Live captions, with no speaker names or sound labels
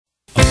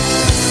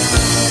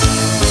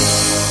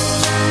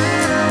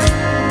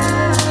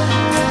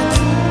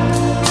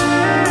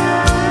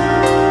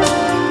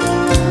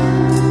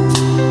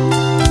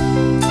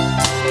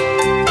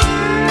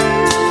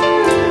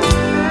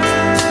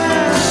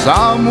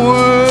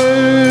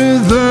somewhere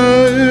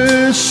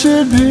there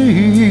should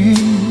be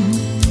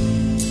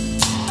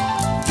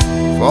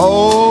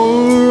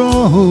for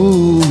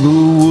all the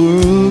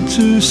world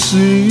to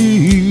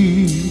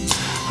see,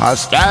 a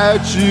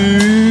statue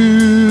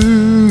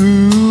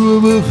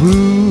of a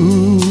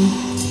fool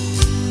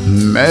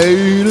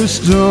made of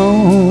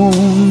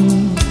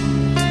stone.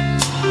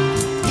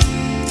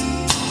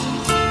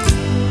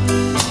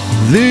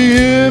 The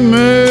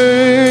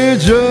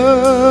image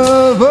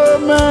of a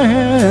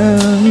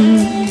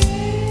man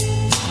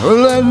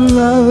let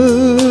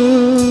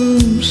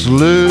love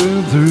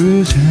slip through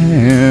his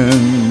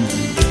hand,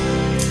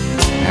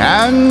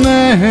 and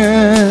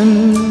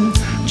then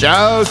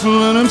just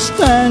let him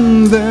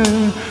stand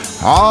there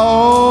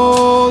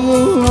all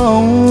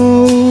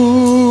alone.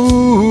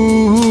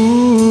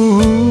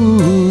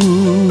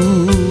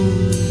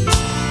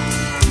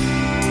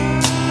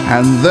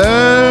 And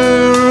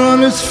there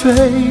on his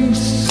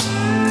face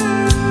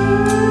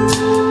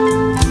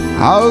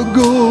our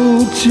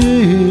gold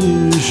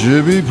tears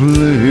should be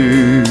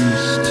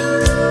placed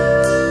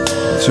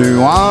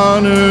to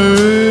honor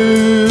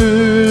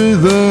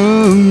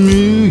the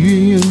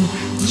million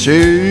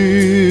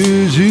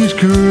tears he's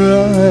cried,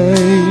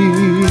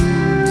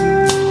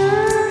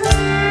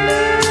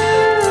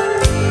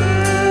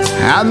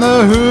 and the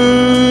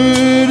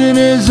hurt in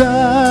his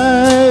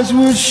eyes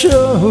would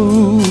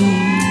show,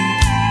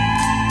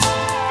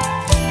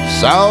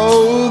 so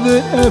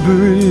that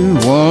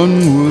everyone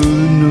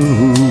would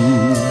know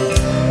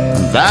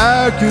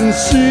that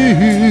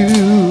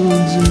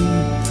concealed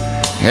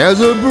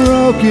is a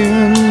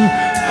broken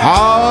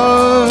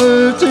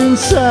heart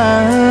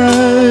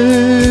inside.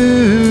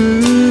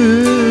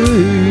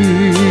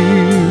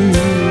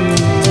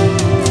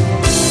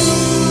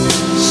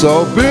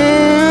 So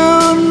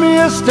build me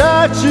a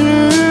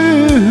statue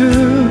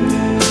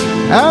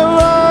and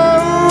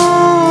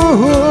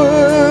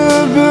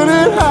build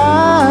it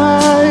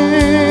high,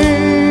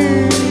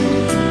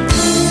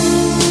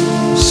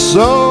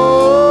 so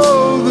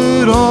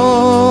that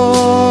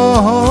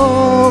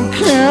all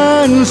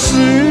can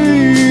see.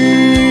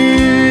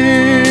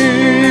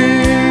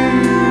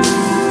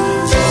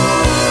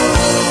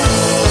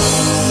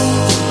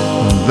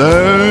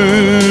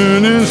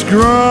 Then inscribed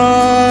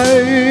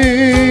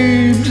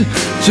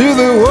to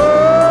the world